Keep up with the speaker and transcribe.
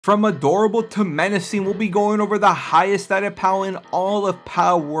From adorable to menacing, we'll be going over the highest status pal in all of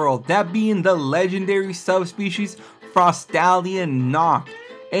Palworld, that being the legendary subspecies Frostallion Noct,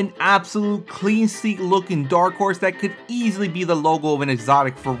 an absolute clean sleek looking dark horse that could easily be the logo of an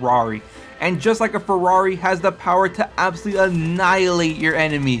exotic Ferrari, and just like a Ferrari has the power to absolutely annihilate your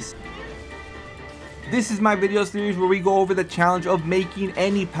enemies. This is my video series where we go over the challenge of making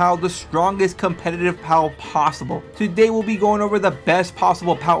any pal the strongest competitive pal possible. Today we'll be going over the best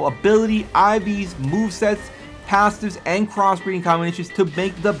possible pal ability, IVs, movesets, passives, and crossbreeding combinations to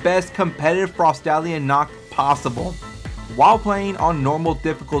make the best competitive Frostallion Noct possible, while playing on normal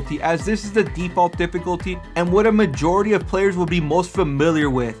difficulty, as this is the default difficulty and what a majority of players will be most familiar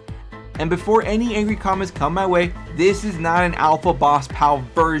with. And before any angry comments come my way, this is not an alpha boss pal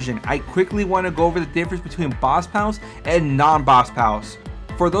version. I quickly want to go over the difference between boss pals and non-boss pals.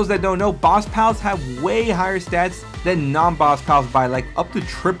 For those that don't know, boss pals have way higher stats than non-boss pals by like up to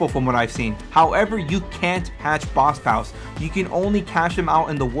triple from what I've seen. However, you can't hatch boss pals. You can only cash them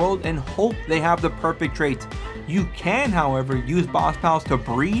out in the world and hope they have the perfect traits. You can, however, use boss pals to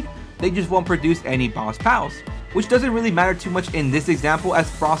breed, they just won't produce any boss pals, which doesn't really matter too much in this example, as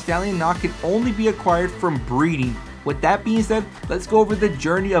Frostallion Noct can only be acquired from breeding. With that being said, let's go over the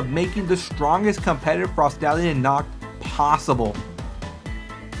journey of making the strongest competitive Frostallion Noct possible.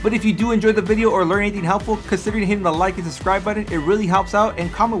 But if you do enjoy the video or learn anything helpful, consider hitting the like and subscribe button. It really helps out,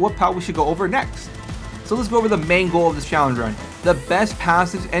 and comment what pal we should go over next. So let's go over the main goal of this challenge run, the best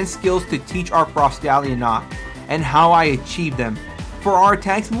passives and skills to teach our Frostallion Noct, and how I achieve them. For our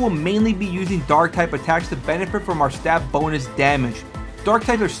attacks, we will mainly be using dark type attacks to benefit from our stat bonus damage. Dark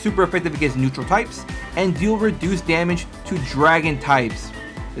types are super effective against neutral types and deal reduced damage to dragon types.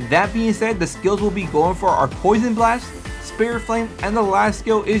 That being said, the skills we'll be going for are Poison Blast, Spirit Flame, and the last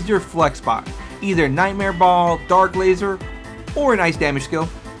skill is your flex spot, either Nightmare Ball, Dark Laser, or an ice damage skill.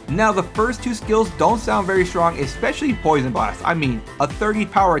 Now the first two skills don't sound very strong, especially Poison Blast. I mean, a 30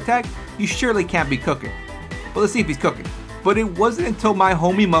 power attack, you surely can't be cooking. But let's see if he's cooking. But it wasn't until my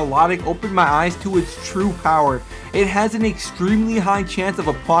homie Melodic opened my eyes to its true power. It has an extremely high chance of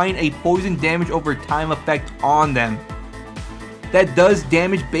applying a poison damage over time effect on them that does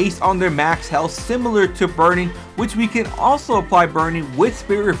damage based on their max health, similar to burning, which we can also apply burning with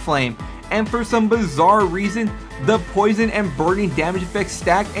Spirit Flame. And for some bizarre reason, the poison and burning damage effects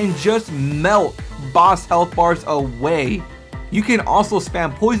stack and just melt boss health bars away. You can also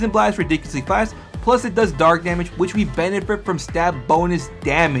spam Poison Blast ridiculously fast, plus it does dark damage, which we benefit from stat bonus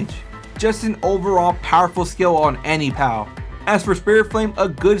damage. Just an overall powerful skill on any pal. As for Spirit Flame, a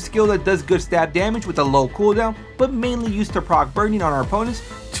good skill that does good stab damage with a low cooldown, but mainly used to proc burning on our opponents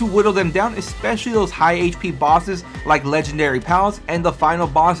to whittle them down, especially those high HP bosses like legendary pals and the final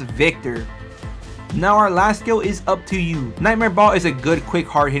boss Victor. Now our last skill is up to you. Nightmare Ball is a good quick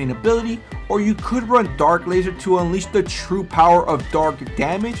hard hitting ability, or you could run Dark Laser to unleash the true power of dark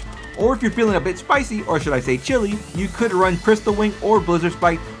damage. Or if you're feeling a bit spicy, or should I say chilly, you could run Crystal Wing or Blizzard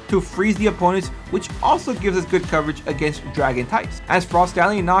Spike to freeze the opponents, which also gives us good coverage against dragon types, as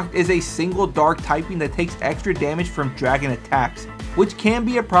Frostallion Noct is a single dark typing that takes extra damage from dragon attacks, which can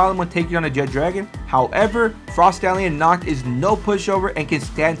be a problem when taking on a jet dragon. However, Frostallion Noct is no pushover and can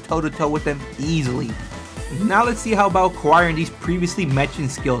stand toe to toe with them easily. Now let's see how about acquiring these previously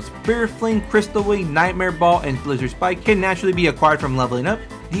mentioned skills. Spirit Flame, Crystal Wing, Nightmare Ball, and Blizzard Spike can naturally be acquired from leveling up.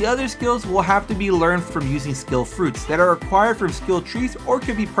 The other skills will have to be learned from using skill fruits that are acquired from skill trees or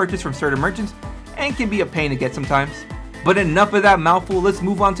can be purchased from certain merchants and can be a pain to get sometimes. But enough of that mouthful, let's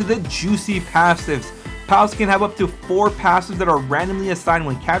move on to the juicy passives. Pals can have up to 4 passives that are randomly assigned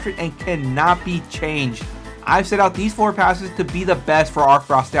when captured and cannot be changed. I've set out these 4 passives to be the best for our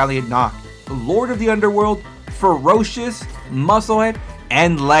Frostallion Noct: Lord of the Underworld, Ferocious, Musclehead,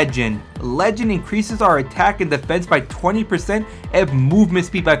 and Legend. Legend increases our attack and defense by 20% and movement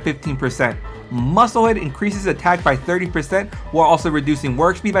speed by 15%. Musclehead increases attack by 30% while also reducing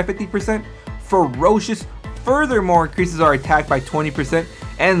work speed by 50%. Ferocious furthermore increases our attack by 20%.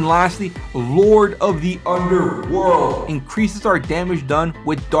 And lastly, Lord of the Underworld increases our damage done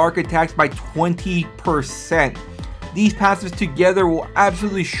with dark attacks by 20%. These passives together will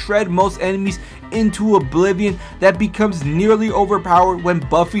absolutely shred most enemies into oblivion that becomes nearly overpowered when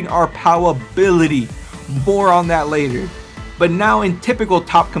buffing our POW ability. More on that later. But now in typical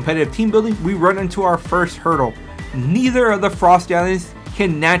top competitive team building, we run into our first hurdle. Neither of the Frostallions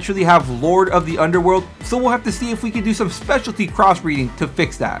can naturally have Lord of the Underworld, so we'll have to see if we can do some specialty crossbreeding to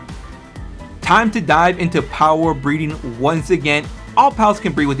fix that. Time to dive into Palworld breeding once again. All pals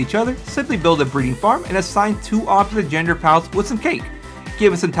can breed with each other. Simply build a breeding farm and assign 2 opposite gender pals with some cake.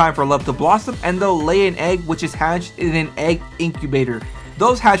 Give it some time for love to blossom and they'll lay an egg, which is hatched in an egg incubator.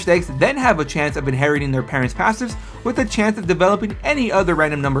 Those hatched eggs then have a chance of inheriting their parents' passives with a chance of developing any other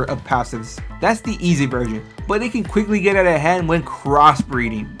random number of passives. That's the easy version, but it can quickly get out of hand when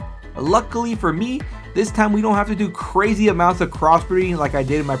crossbreeding. Luckily for me, this time we don't have to do crazy amounts of crossbreeding like I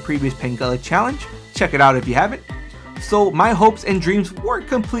did in my previous Pangolic challenge. Check it out if you haven't. So my hopes and dreams weren't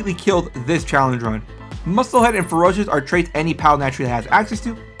completely killed this challenge run. Musclehead and Ferocious are traits any PAL naturally has access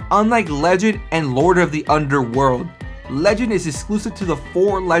to, unlike Legend and Lord of the Underworld. Legend is exclusive to the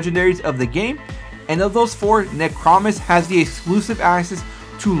 4 legendaries of the game, and of those 4, Necromus has the exclusive access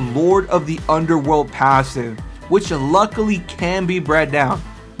to Lord of the Underworld passive, which luckily can be bred down.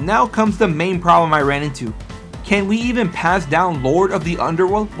 Now comes the main problem I ran into. Can we even pass down Lord of the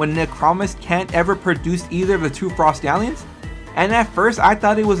Underworld when Necromus can't ever produce either of the 2 Frostallions? And at first I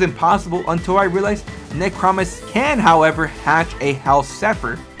thought it was impossible until I realized Necromus can, however, hatch a Hell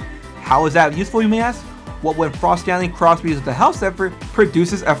Zephyr. How is that useful, you may ask? Well, when Frostallion crossbreeds with the Hell Zephyr,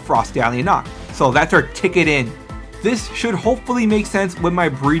 produces a Frostallion Noct. So that's our ticket in. This should hopefully make sense with my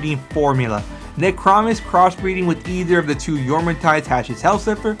breeding formula. Necromus crossbreeding with either of the 2 Yormuntides hatches Hell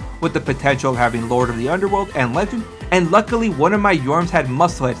Zephyr with the potential of having Lord of the Underworld and Legend, and luckily one of my Yorms had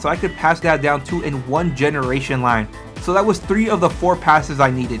Musclehead, so I could pass that down 2 in 1 generation line. So that was 3 of the 4 passes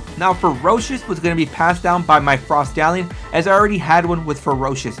I needed. Now Ferocious was going to be passed down by my Frostallion, as I already had one with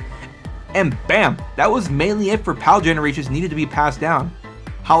Ferocious. And bam, that was mainly it for PAL generations needed to be passed down.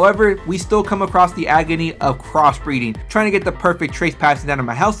 However, we still come across the agony of crossbreeding, trying to get the perfect traits passing down to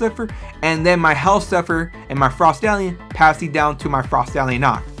my Hell Zephyr, and then my Hell Zephyr and my Frostallion passing down to my Frostallion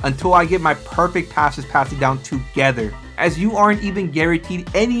Noct, until I get my perfect passes passing down together, as you aren't even guaranteed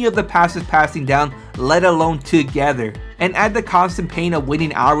any of the passes passing down, let alone together. And add the constant pain of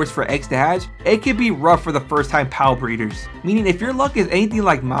waiting hours for eggs to hatch, it can be rough for the first time PAL breeders. Meaning if your luck is anything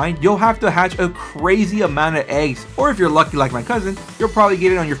like mine, you'll have to hatch a crazy amount of eggs, or if you're lucky like my cousin, you'll probably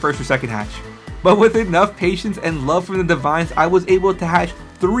get it on your first or second hatch. But with enough patience and love from the divines, I was able to hatch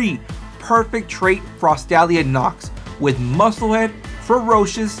 3 perfect trait Frostallion Nocts with Musclehead,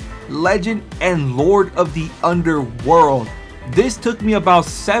 Ferocious, Legend, and Lord of the Underworld. This took me about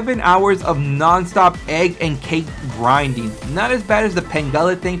 7 hours of non-stop egg and cake grinding. Not as bad as the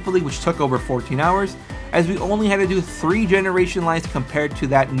Pangolic thankfully, which took over 14 hours, as we only had to do 3 generation lines compared to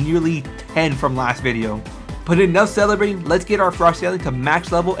that nearly 10 from last video. But enough celebrating, let's get our Frostallion to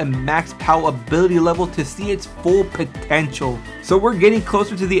max level and max PAL ability level to see its full potential. So we're getting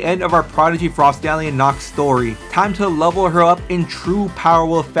closer to the end of our Prodigy Frostallion Noct story. Time to level her up in true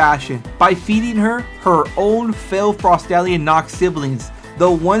Palworld fashion by feeding her her own failed Frostallion Noct siblings, the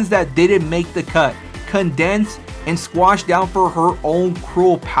ones that didn't make the cut, condensed and squashed down for her own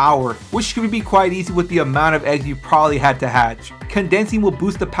cruel power, which could be quite easy with the amount of eggs you probably had to hatch. Condensing will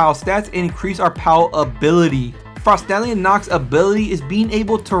boost the PAL stats and increase our PAL ability. Frostallion Noct's ability is being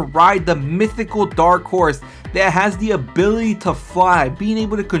able to ride the mythical dark horse that has the ability to fly, being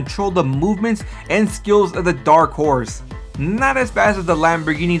able to control the movements and skills of the dark horse. Not as fast as the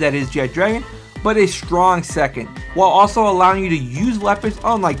Lamborghini that is Jet Dragon, but a strong second, while also allowing you to use weapons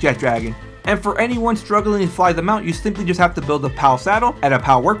unlike Jet Dragon. And for anyone struggling to fly the mount, you simply just have to build a PAL saddle at a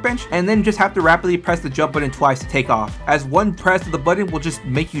PAL workbench, and then just have to rapidly press the jump button twice to take off, as one press of the button will just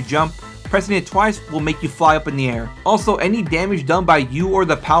make you jump, pressing it twice will make you fly up in the air. Also, any damage done by you or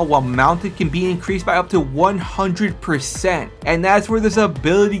the PAL while mounted can be increased by up to 100%, and that's where this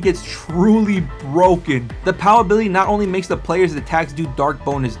ability gets truly broken. The PAL ability not only makes the player's attacks do dark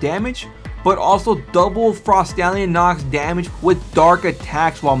bonus damage, but also double Frostallion Noct's damage with dark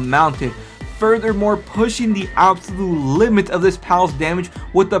attacks while mounted, furthermore pushing the absolute limit of this PAL's damage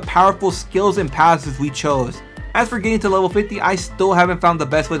with the powerful skills and passives we chose. As for getting to level 50, I still haven't found the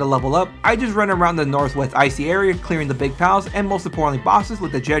best way to level up. I just run around the northwest icy area clearing the big PALs and most importantly bosses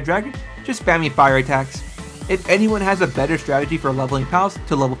with the Jet Dragon, just spamming fire attacks. If anyone has a better strategy for leveling PALs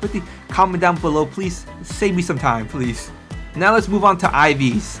to level 50, comment down below please, save me some time please. Now let's move on to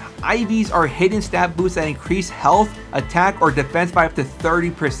IVs. IVs are hidden stat boosts that increase health, attack, or defense by up to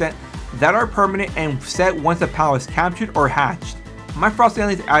 30% that are permanent and set once a PAL is captured or hatched. My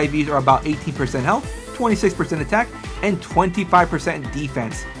Frostallion's IVs are about 18% health, 26% attack, and 25%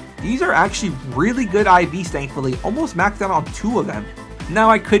 defense. These are actually really good IVs thankfully, almost maxed out on 2 of them. Now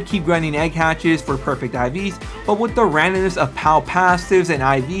I could keep grinding egg hatches for perfect IVs, but with the randomness of PAL passives and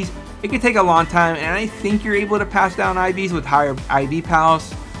IVs, it can take a long time, and I think you're able to pass down IVs with higher IV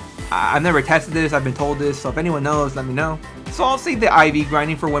PALs. I've never tested this, I've been told this, so if anyone knows, let me know. So I'll save the IV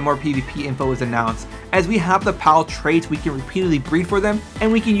grinding for when more PvP info is announced, as we have the PAL traits we can repeatedly breed for them, and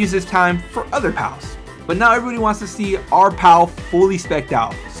we can use this time for other PALs. But now everybody wants to see our PAL fully spec'd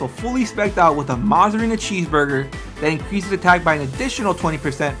out. So fully spec'd out with a mozzarella cheeseburger that increases attack by an additional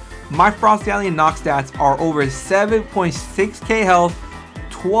 20%, my Frostallion Noct stats are over 7.6k health,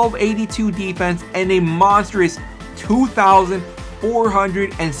 1282 defense, and a monstrous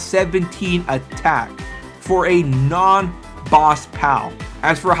 2417 attack for a non-boss PAL.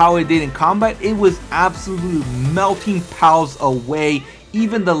 As for how it did in combat, it was absolutely melting PALs away,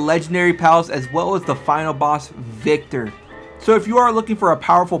 even the legendary PALs as well as the final boss Victor. So if you are looking for a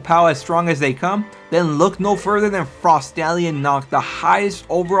powerful PAL as strong as they come, then look no further than Frostallion Noct, the highest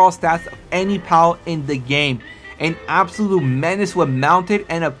overall stats of any PAL in the game. An absolute menace when mounted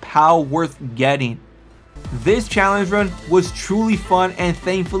and a PAL worth getting. This challenge run was truly fun and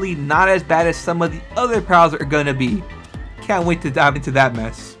thankfully not as bad as some of the other PALs are gonna be. Can't wait to dive into that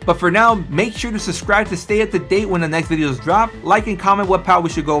mess. But for now, make sure to subscribe to stay up to date when the next videos drop. Like and comment what PAL we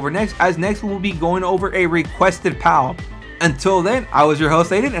should go over next, as next we will be going over a requested PAL. Until then, I was your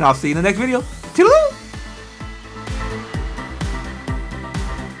host Adan, and I'll see you in the next video. Toodaloo!